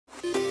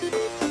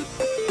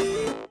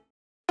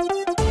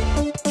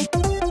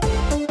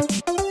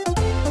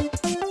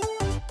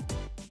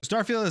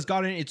Starfield has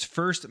gotten its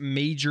first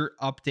major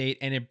update,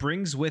 and it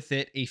brings with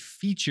it a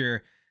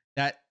feature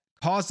that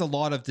caused a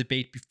lot of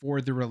debate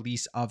before the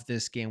release of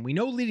this game. We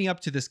know leading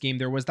up to this game,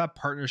 there was that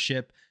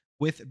partnership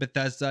with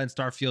Bethesda and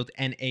Starfield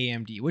and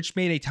AMD, which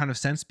made a ton of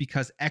sense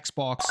because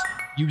Xbox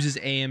uses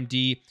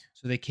AMD.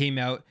 So they came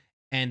out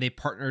and they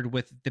partnered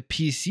with the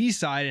PC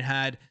side and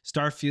had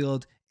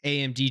Starfield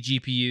AMD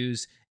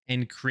GPUs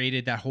and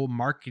created that whole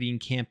marketing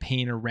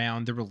campaign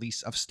around the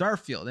release of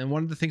Starfield. And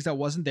one of the things that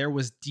wasn't there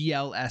was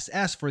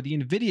DLSS for the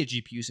NVIDIA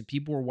GPUs. And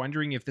people were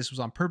wondering if this was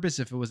on purpose,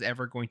 if it was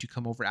ever going to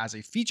come over as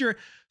a feature.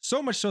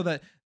 So much so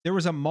that there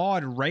was a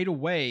mod right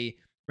away,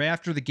 right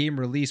after the game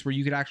release, where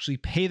you could actually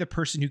pay the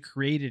person who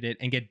created it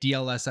and get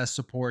DLSS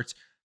support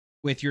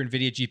with your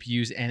NVIDIA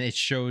GPUs. And it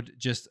showed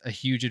just a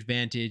huge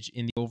advantage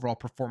in the overall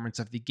performance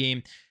of the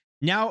game.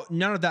 Now,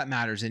 none of that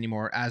matters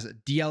anymore, as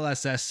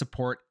DLSS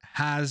support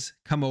has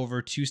come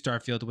over to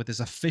Starfield with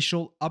this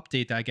official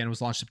update that, again,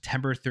 was launched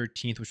September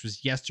 13th, which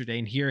was yesterday.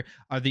 And here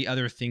are the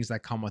other things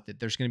that come with it.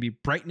 There's going to be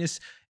brightness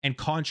and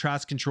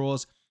contrast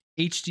controls,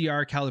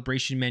 HDR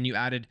calibration menu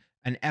added,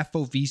 an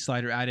FOV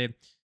slider added,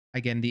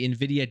 again, the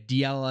NVIDIA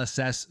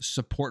DLSS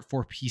support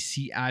for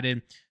PC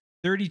added,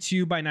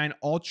 32:9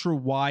 ultra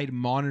wide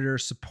monitor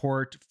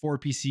support for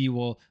PC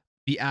will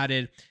be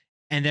added.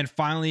 And then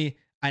finally,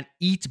 an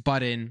eat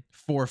button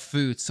for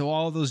food. So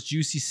all those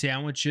juicy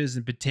sandwiches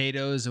and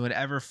potatoes and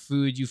whatever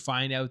food you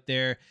find out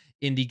there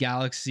in the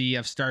galaxy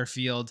of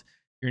Starfield,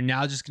 you're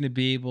now just going to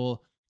be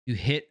able to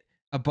hit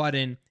a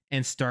button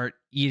and start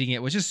eating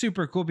it, which is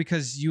super cool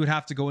because you would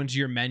have to go into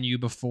your menu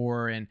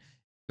before and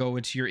go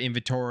into your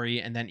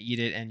inventory and then eat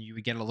it, and you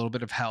would get a little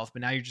bit of health.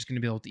 But now you're just going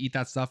to be able to eat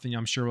that stuff, and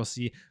I'm sure we'll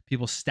see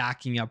people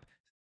stacking up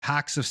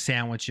packs of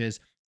sandwiches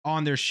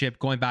on their ship,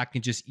 going back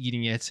and just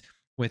eating it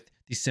with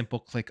the simple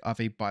click of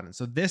a button.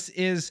 So this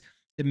is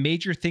the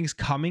major things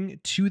coming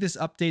to this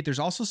update. There's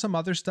also some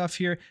other stuff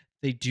here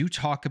they do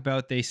talk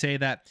about. They say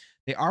that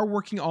they are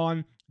working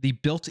on the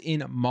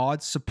built-in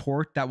mod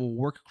support that will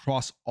work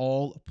across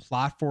all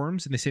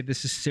platforms. And they say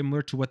this is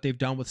similar to what they've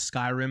done with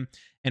Skyrim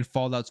and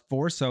Fallout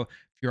 4. So if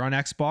you're on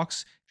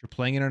Xbox, if you're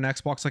playing it on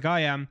Xbox like I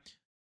am,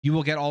 you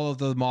will get all of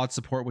the mod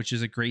support, which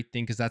is a great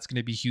thing because that's going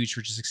to be huge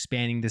for just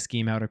expanding this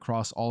game out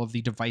across all of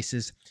the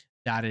devices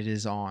that it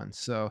is on.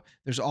 So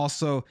there's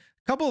also a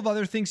couple of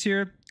other things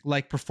here,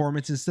 like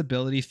performance and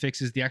stability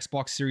fixes. The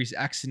Xbox Series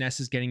X and S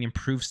is getting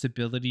improved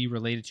stability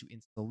related to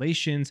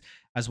installations,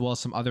 as well as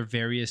some other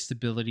various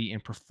stability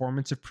and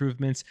performance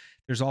improvements.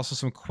 There's also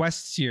some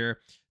quests here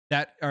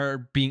that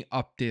are being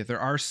updated. There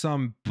are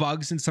some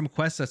bugs in some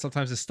quests that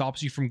sometimes it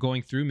stops you from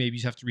going through. Maybe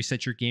you have to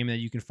reset your game and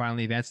then you can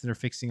finally advance. They're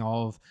fixing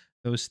all of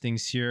those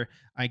things here,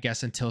 I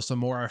guess, until some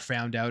more are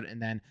found out,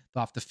 and then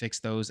they'll have to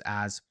fix those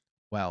as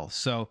well.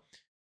 So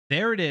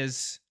there it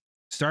is.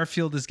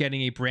 Starfield is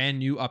getting a brand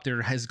new update,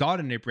 or has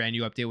gotten a brand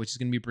new update, which is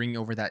going to be bringing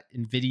over that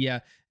NVIDIA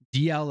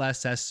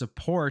DLSS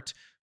support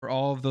for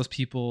all of those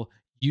people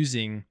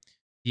using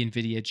the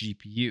NVIDIA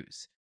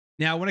GPUs.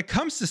 Now, when it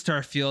comes to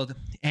Starfield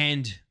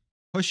and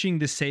pushing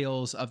the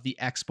sales of the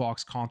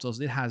Xbox consoles,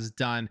 it has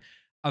done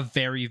a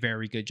very,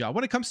 very good job.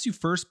 When it comes to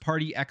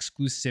first-party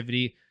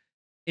exclusivity,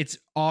 it's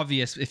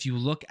obvious if you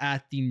look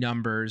at the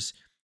numbers,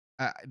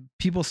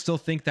 people still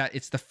think that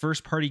it's the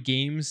first-party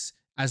games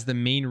as the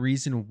main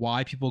reason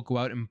why people go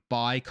out and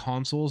buy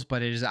consoles,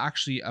 but it is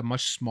actually a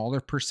much smaller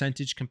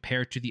percentage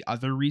compared to the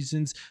other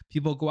reasons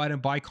people go out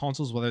and buy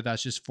consoles, whether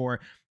that's just for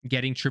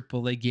getting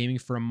AAA gaming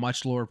for a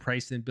much lower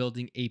price than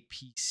building a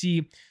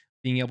PC,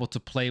 being able to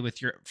play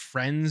with your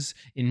friends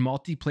in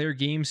multiplayer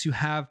games who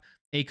have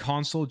a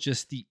console,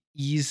 just the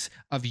ease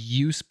of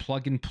use,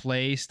 plug and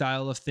play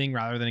style of thing,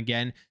 rather than,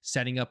 again,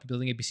 setting up and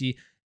building a PC.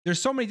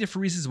 There's so many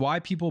different reasons why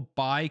people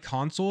buy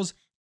consoles.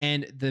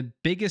 And the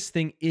biggest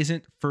thing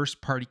isn't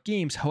first-party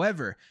games.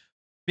 However,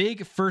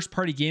 big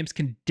first-party games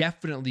can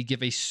definitely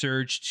give a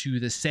surge to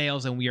the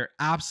sales, and we are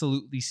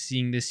absolutely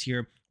seeing this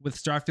here with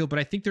Starfield. But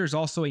I think there's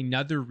also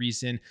another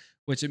reason,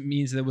 which it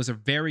means that it was a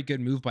very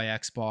good move by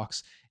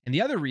Xbox. And the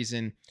other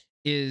reason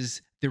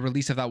is the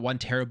release of that 1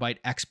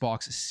 terabyte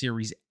Xbox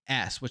Series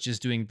S, which is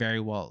doing very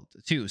well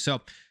too.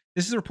 So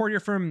this is a report here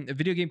from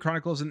Video Game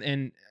Chronicles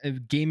and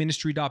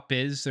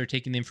GameIndustry.biz. They're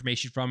taking the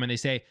information from, and they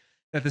say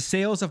that the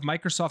sales of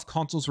Microsoft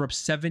consoles were up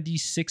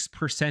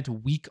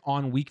 76% week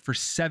on week for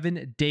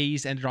 7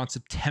 days, ended on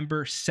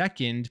September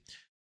 2nd,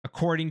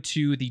 according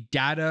to the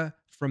data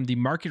from the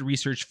market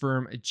research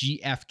firm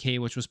GfK,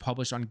 which was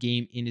published on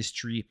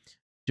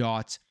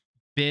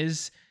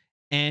GameIndustry.biz.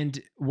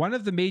 And one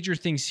of the major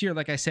things here,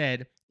 like I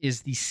said,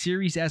 is the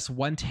Series S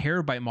 1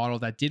 terabyte model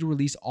that did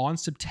release on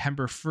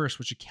September 1st,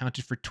 which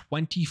accounted for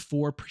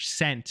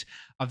 24%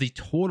 of the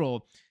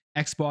total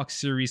Xbox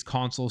Series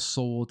consoles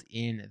sold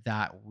in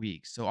that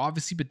week. So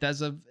obviously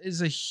Bethesda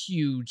is a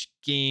huge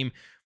game.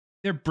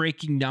 They're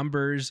breaking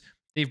numbers.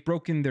 They've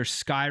broken their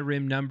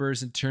Skyrim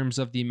numbers in terms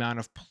of the amount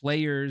of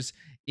players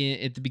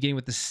at the beginning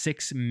with the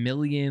 6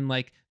 million.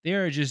 Like, they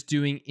are just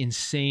doing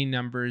insane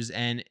numbers,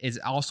 and is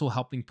also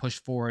helping push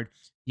forward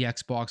the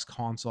Xbox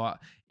console.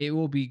 It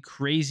will be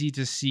crazy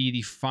to see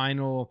the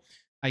final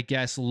I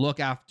guess, look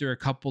after a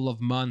couple of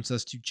months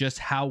as to just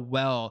how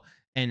well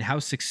and how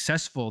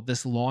successful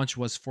this launch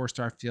was for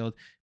Starfield.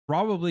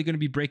 Probably going to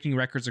be breaking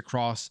records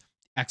across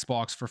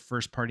Xbox for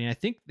first party. And I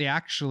think they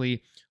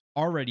actually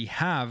already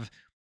have,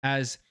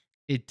 as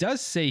it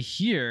does say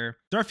here,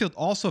 Starfield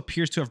also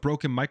appears to have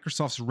broken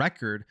Microsoft's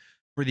record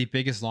for the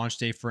biggest launch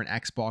day for an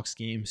Xbox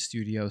Game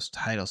Studios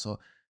title. So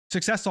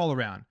success all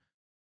around.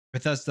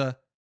 Bethesda,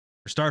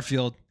 for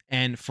Starfield,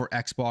 and for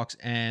Xbox.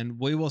 And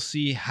we will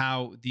see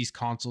how these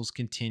consoles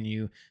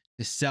continue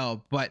to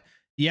sell. But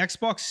the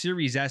Xbox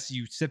Series S,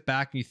 you sit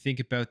back and you think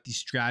about the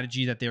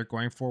strategy that they're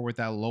going for with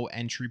that low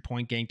entry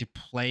point, getting to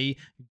play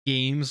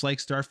games like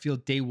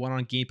Starfield day one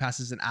on Game Pass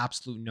is an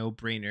absolute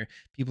no-brainer.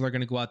 People are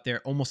going to go out there,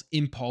 almost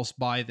impulse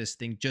buy this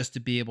thing just to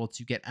be able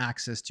to get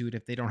access to it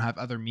if they don't have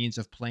other means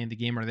of playing the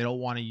game or they don't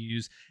want to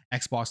use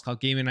Xbox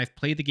Cloud Gaming. And I've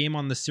played the game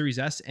on the Series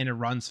S and it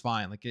runs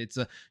fine. Like, it's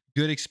a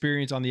good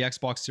experience on the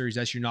Xbox Series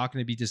S. You're not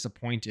going to be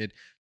disappointed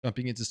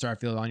jumping into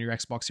Starfield on your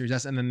Xbox Series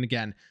S. And then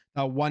again,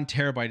 1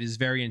 terabyte is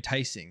very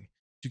enticing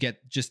to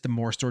get just the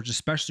more storage,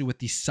 especially with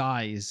the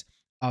size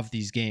of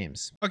these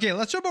games. Okay,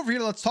 let's jump over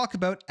here. Let's talk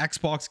about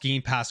Xbox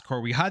Game Pass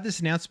Core. We had this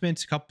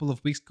announcement a couple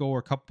of weeks ago or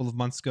a couple of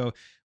months ago,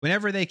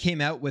 whenever they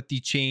came out with the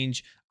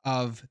change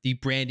of the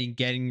branding,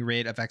 getting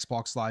rid of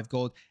Xbox Live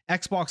Gold.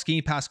 Xbox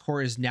Game Pass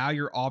Core is now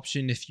your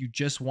option if you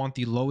just want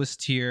the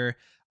lowest tier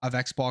of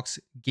Xbox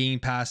Game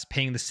Pass,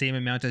 paying the same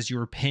amount as you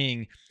were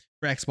paying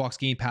for Xbox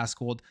Game Pass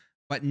Gold.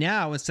 But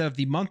now, instead of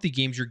the monthly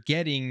games, you're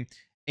getting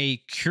a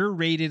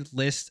curated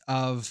list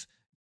of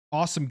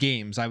awesome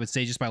games, I would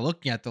say, just by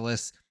looking at the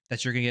list,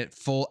 that you're going to get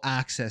full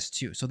access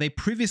to. So they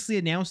previously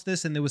announced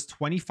this, and there was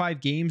 25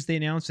 games they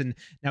announced, and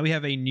now we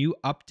have a new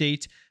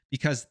update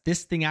because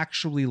this thing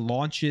actually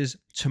launches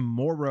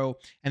tomorrow,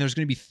 and there's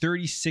going to be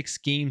 36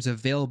 games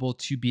available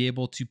to be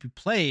able to be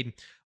played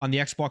on the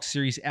Xbox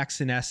Series X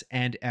and S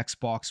and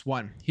Xbox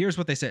One. Here's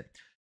what they said.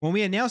 When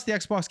we announced the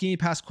Xbox Game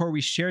Pass Core, we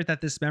shared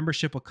that this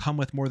membership will come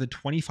with more than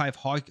 25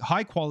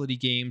 high-quality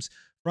games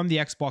from the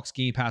Xbox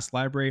Game Pass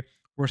library.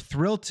 We're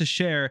thrilled to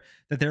share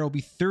that there will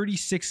be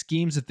 36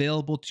 games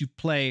available to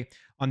play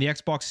on the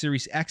Xbox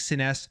Series X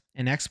and S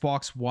and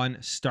Xbox One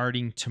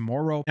starting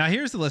tomorrow. Now,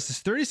 here's the list. It's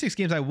 36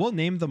 games. I will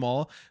name them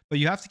all, but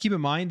you have to keep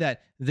in mind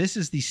that this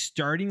is the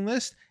starting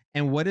list.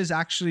 And what is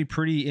actually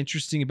pretty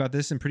interesting about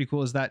this and pretty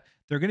cool is that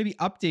they're going to be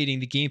updating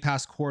the Game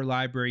Pass Core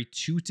library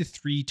 2 to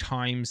 3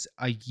 times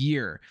a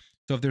year.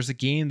 So if there's a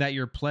game that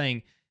you're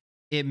playing,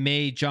 it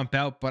may jump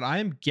out, but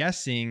I'm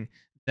guessing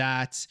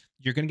that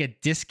you're going to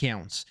get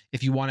discounts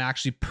if you want to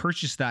actually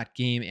purchase that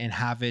game and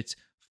have it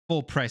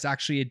full price.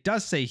 Actually, it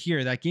does say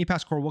here that Game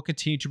Pass Core will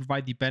continue to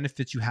provide the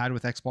benefits you had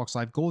with Xbox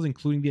Live Gold,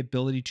 including the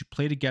ability to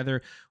play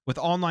together with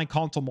online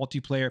console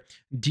multiplayer,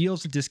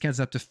 deals and discounts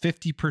up to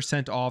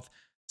 50% off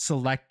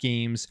select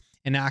games,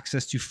 and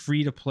access to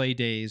free-to-play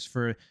days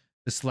for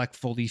the select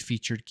fully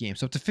featured games.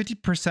 So up to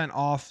 50%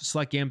 off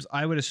select games.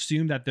 I would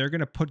assume that they're going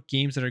to put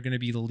games that are going to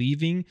be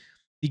leaving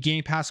the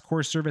Game Pass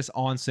Core service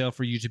on sale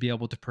for you to be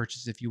able to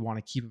purchase if you want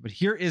to keep it. But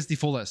here is the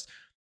full list.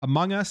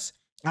 Among Us,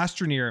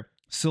 Astroneer,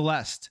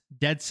 Celeste,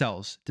 Dead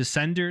Cells,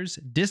 Descenders,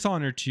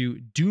 Dishonored 2,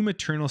 Doom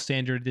Eternal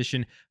Standard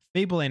Edition,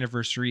 Fable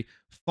Anniversary,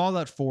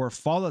 Fallout 4,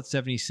 Fallout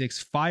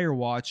 76,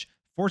 Firewatch,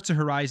 Forza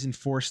Horizon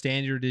 4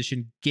 Standard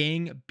Edition,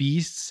 Gang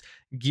Beasts,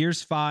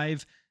 Gears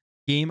 5,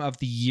 Game of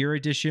the Year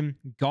Edition,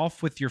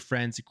 Golf with Your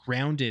Friends,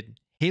 Grounded,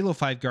 Halo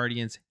 5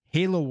 Guardians,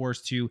 Halo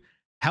Wars 2,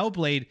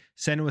 Hellblade,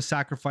 Senua's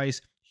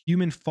Sacrifice,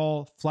 Human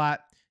Fall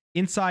Flat,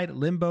 Inside,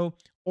 Limbo,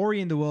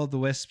 Ori and the Will of the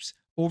Wisps,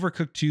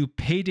 Overcooked 2,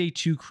 Payday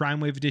 2 Crime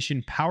Wave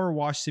Edition, Power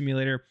Wash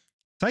Simulator,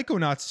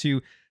 Psychonauts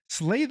 2,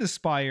 Slay the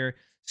Spire,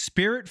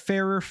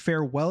 Spiritfarer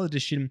Farewell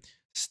Edition,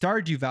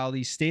 Stardew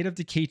Valley, State of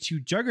Decay 2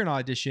 Juggernaut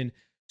Edition,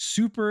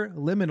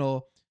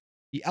 Superliminal,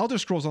 The Elder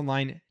Scrolls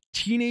Online,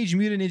 Teenage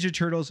Mutant Ninja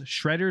Turtles,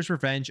 Shredder's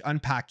Revenge,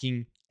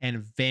 Unpacking,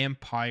 and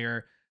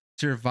Vampire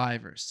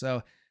Survivors.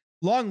 So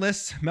long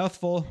list,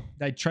 mouthful.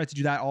 I tried to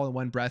do that all in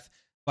one breath,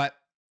 but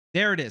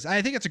there it is.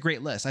 I think it's a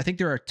great list. I think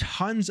there are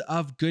tons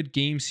of good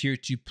games here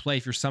to play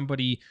for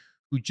somebody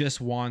who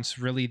just wants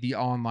really the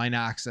online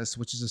access,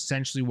 which is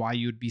essentially why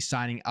you would be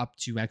signing up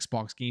to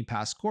Xbox Game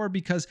Pass Core,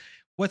 because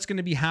what's going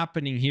to be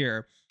happening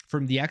here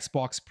from the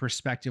Xbox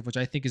perspective, which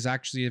I think is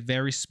actually a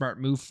very smart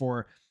move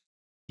for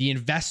the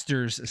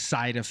investors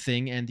side of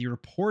thing and the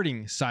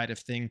reporting side of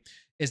thing,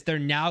 is they're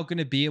now going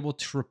to be able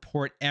to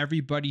report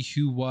everybody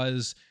who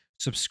was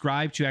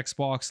subscribed to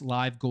Xbox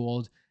Live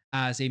Gold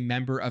as a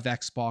member of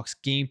Xbox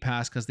Game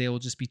Pass, because they will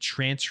just be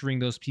transferring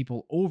those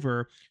people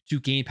over to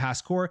Game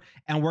Pass Core.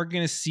 And we're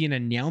going to see an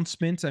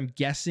announcement, I'm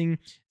guessing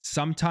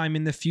sometime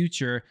in the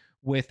future,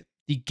 with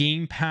the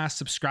Game Pass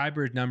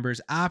subscriber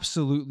numbers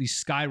absolutely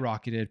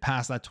skyrocketed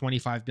past that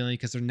 25 million,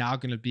 because they're now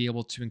going to be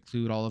able to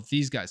include all of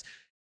these guys.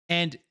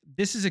 And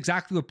this is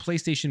exactly what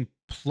PlayStation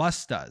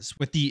Plus does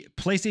with the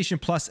PlayStation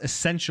Plus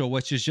Essential,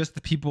 which is just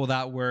the people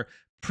that were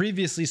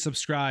previously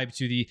subscribed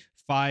to the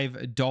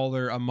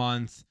 $5 a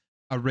month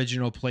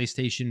original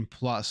PlayStation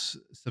Plus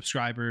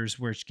subscribers,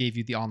 which gave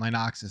you the online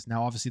access.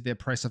 Now, obviously, the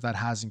price of that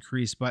has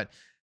increased, but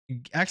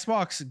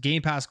Xbox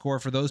Game Pass Core,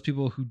 for those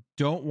people who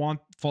don't want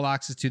full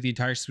access to the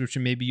entire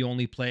subscription, maybe you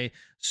only play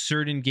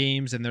certain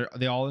games and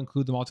they all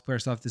include the multiplayer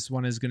stuff. This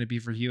one is going to be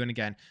for you. And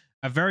again,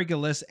 a very good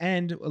list,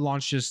 and it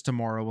launches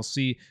tomorrow. We'll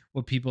see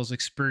what people's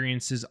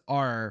experiences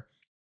are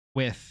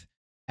with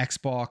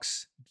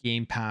Xbox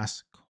Game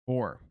Pass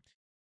Core.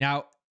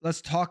 Now,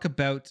 let's talk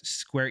about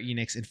Square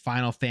Enix and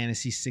Final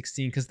Fantasy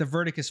 16, because the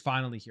verdict is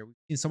finally here. We've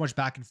seen so much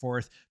back and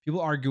forth,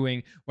 people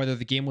arguing whether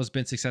the game was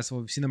been successful.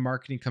 We've seen the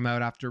marketing come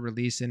out after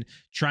release and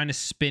trying to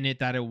spin it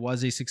that it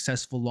was a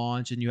successful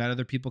launch, and you had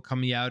other people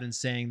coming out and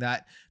saying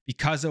that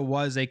because it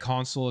was a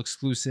console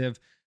exclusive,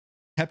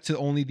 kept to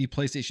only the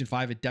PlayStation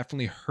 5, it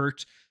definitely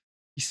hurt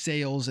the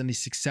sales and the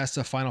success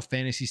of Final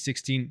Fantasy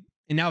 16.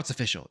 And now it's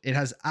official. It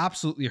has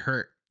absolutely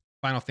hurt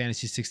Final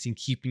Fantasy 16,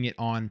 keeping it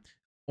on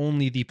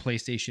only the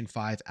PlayStation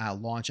 5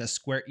 at launch, as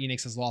Square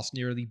Enix has lost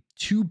nearly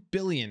 $2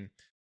 billion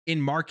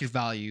in market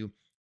value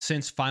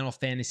since Final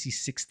Fantasy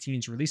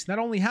 16's release. And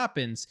that only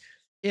happens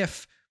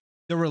if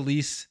the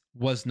release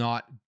was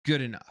not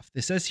good enough.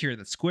 This says here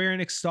that Square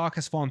Enix stock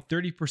has fallen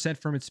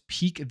 30% from its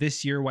peak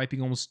this year,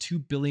 wiping almost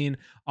 $2 billion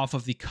off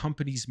of the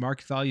company's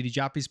market value. The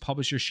Japanese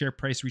publisher's share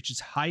price reached its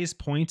highest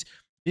point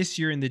this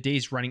year in the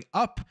days running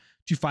up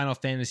to Final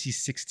Fantasy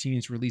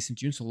 16's release in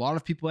June. So a lot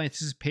of people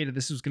anticipated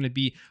this was going to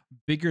be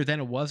bigger than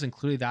it was, and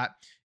clearly that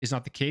is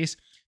not the case.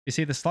 They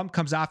say the slump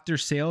comes after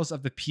sales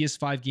of the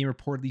PS5 game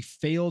reportedly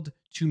failed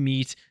to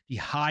meet the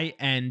high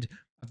end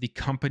of the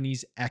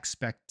company's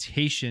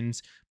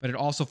expectations, but it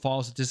also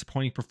follows the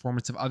disappointing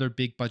performance of other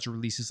big budget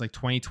releases like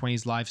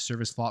 2020's live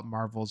service flop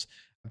Marvel's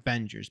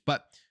Avengers.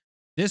 But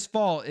this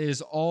fall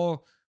is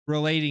all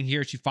relating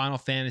here to Final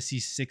Fantasy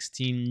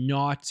 16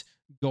 not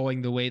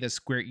going the way that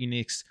Square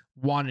Enix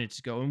wanted it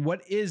to go. And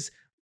what is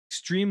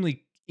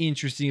extremely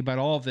interesting about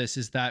all of this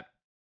is that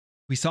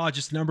we saw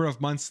just a number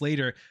of months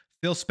later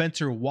Phil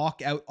Spencer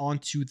walk out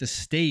onto the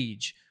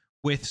stage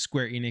with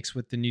Square Enix,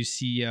 with the new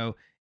CEO,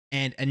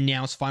 and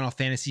announce Final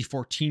Fantasy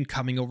 14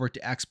 coming over to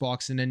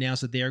Xbox, and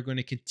announce that they are going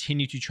to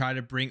continue to try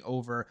to bring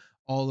over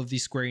all of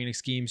these Square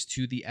Enix games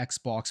to the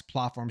Xbox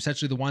platform,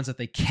 essentially the ones that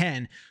they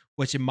can,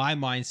 which in my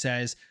mind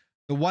says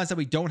the ones that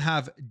we don't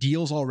have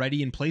deals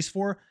already in place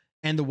for,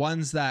 and the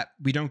ones that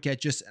we don't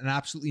get just an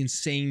absolutely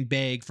insane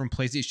bag from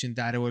PlayStation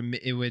that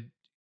it would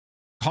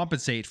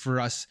compensate for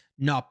us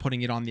not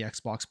putting it on the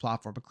Xbox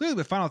platform. But clearly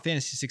with Final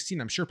Fantasy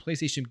 16, I'm sure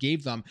PlayStation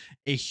gave them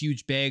a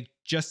huge bag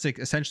just to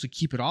essentially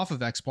keep it off of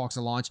Xbox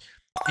at launch,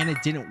 and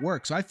it didn't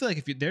work. So I feel like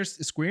if there's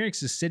Square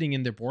Enix is sitting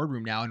in their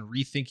boardroom now and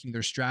rethinking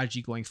their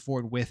strategy going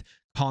forward with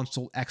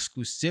console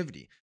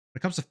exclusivity. When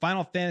it comes to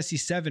Final Fantasy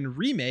 7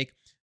 Remake,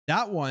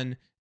 that one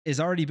has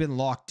already been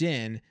locked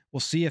in. We'll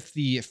see if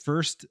the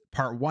first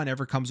part 1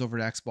 ever comes over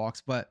to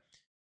Xbox, but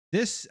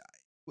this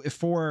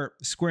for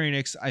Square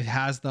Enix, it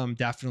has them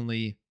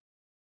definitely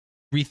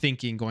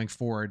rethinking going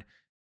forward,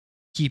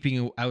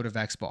 keeping it out of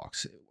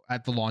Xbox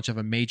at the launch of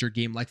a major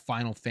game like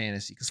Final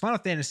Fantasy, because Final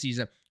Fantasy is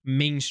a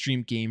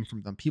mainstream game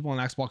from them. People on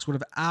Xbox would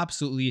have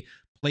absolutely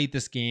played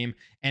this game,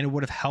 and it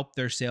would have helped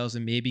their sales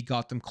and maybe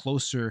got them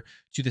closer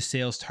to the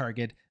sales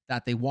target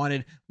that they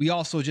wanted. We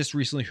also just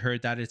recently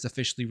heard that it's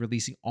officially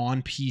releasing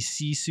on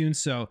PC soon,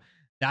 so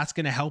that's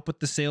going to help with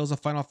the sales of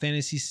Final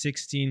Fantasy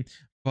 16,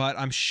 but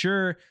I'm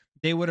sure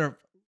they would have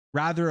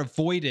rather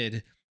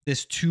avoided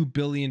this $2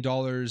 billion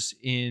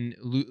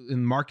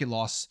in market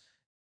loss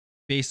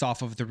based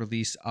off of the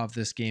release of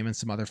this game and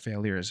some other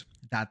failures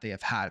that they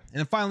have had. And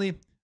then finally,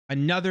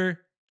 another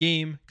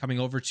game coming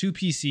over to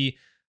PC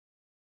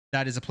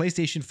that is a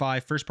PlayStation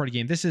 5 first-party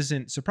game. This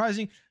isn't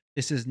surprising.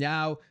 This is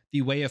now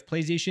the way of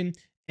PlayStation,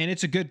 and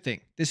it's a good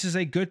thing. This is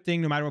a good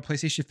thing no matter what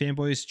PlayStation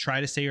fanboys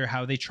try to say or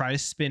how they try to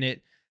spin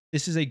it.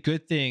 This is a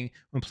good thing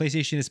when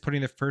PlayStation is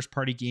putting their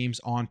first-party games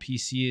on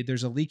PC.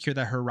 There's a leak here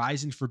that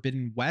Horizon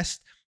Forbidden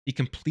West, the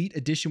complete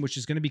edition, which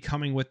is going to be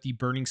coming with the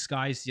Burning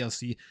Skies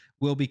DLC,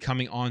 will be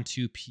coming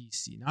onto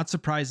PC. Not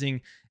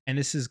surprising, and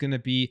this is going to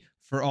be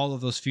for all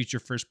of those future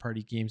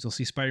first-party games. You'll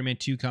see Spider-Man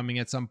 2 coming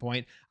at some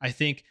point. I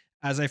think,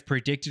 as I've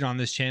predicted on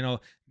this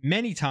channel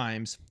many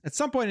times, at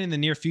some point in the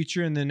near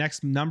future, in the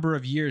next number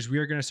of years, we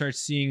are going to start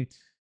seeing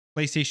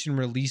PlayStation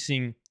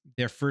releasing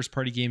their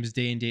first-party games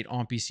day and date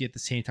on PC at the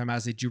same time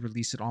as they do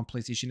release it on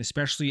PlayStation,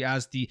 especially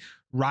as the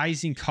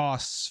rising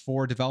costs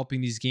for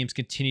developing these games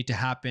continue to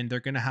happen. They're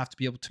going to have to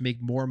be able to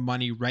make more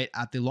money right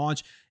at the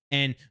launch,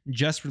 and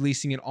just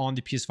releasing it on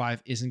the PS5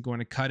 isn't going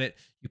to cut it.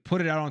 You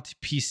put it out onto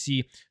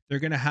PC, they're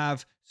going to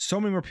have so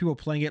many more people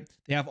playing it.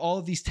 They have all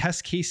of these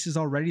test cases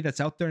already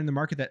that's out there in the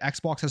market that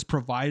Xbox has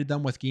provided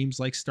them with games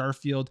like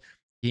Starfield,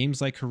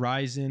 games like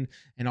Horizon,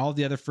 and all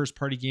the other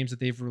first-party games that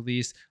they've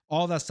released.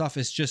 All that stuff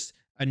is just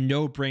a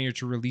no-brainer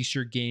to release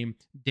your game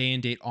day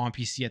and date on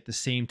PC at the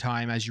same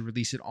time as you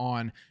release it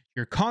on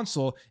your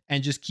console,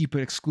 and just keep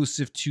it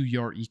exclusive to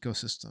your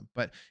ecosystem.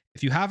 But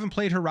if you haven't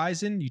played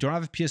Horizon, you don't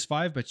have a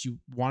PS5, but you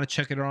want to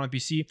check it out on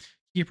PC,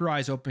 keep your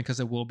eyes open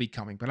because it will be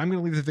coming. But I'm going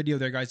to leave the video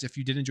there, guys. If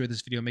you did enjoy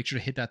this video, make sure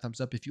to hit that thumbs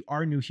up. If you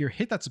are new here,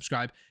 hit that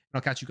subscribe, and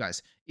I'll catch you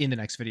guys in the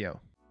next video.